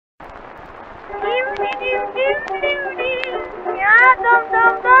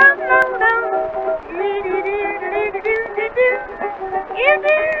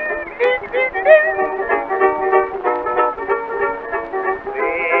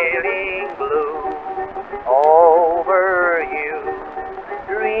Feeling blue over you,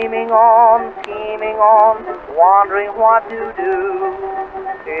 dreaming on, scheming on, wondering what to do.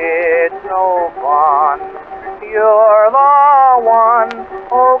 It's no fun, you're the one.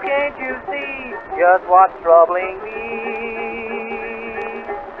 Oh, can't you see just what's troubling me?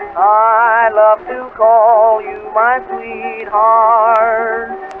 I love to call you my sweetheart.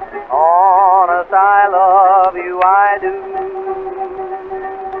 Honest, I love you, I do.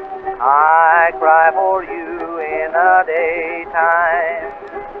 I cry for you in the daytime.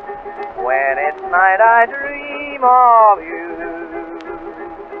 When it's night, I dream of you.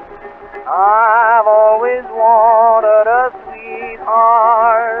 I've always wanted a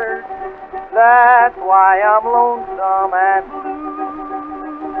sweetheart. That's why I'm lonesome and blue.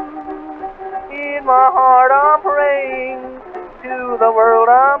 In my heart, I'm praying. To the world,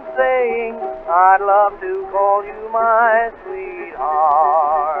 I'm saying I'd love to call you my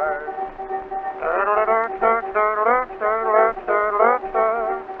sweetheart.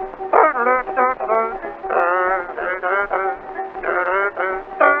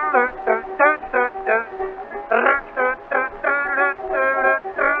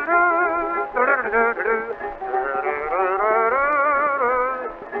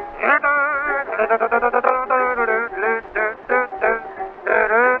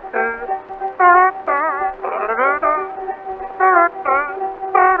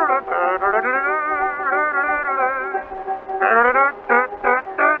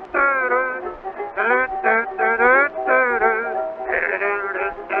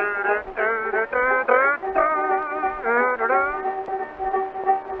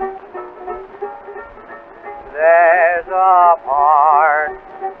 There's a part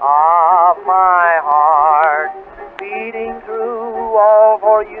of my heart beating through all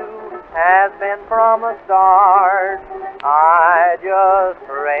for you, has been from the start. I just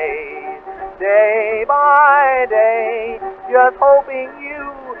pray day by day, just hoping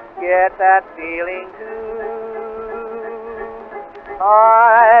you get that feeling too.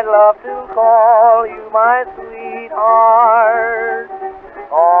 I'd love to call you my sweetheart.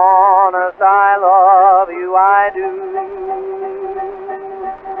 Honest, I love you, I do.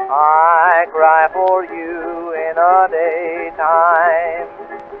 I cry for you in the daytime.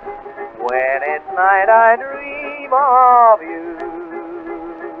 When it's night, I dream of you.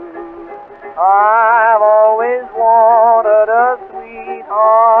 I've always wanted a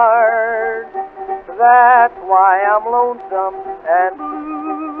sweetheart. That's why I'm lonesome and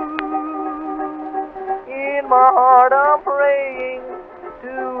blue. In my heart, I'm praying.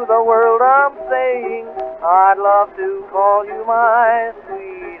 To the world I'm saying I'd love to call you my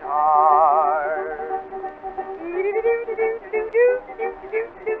sweetheart.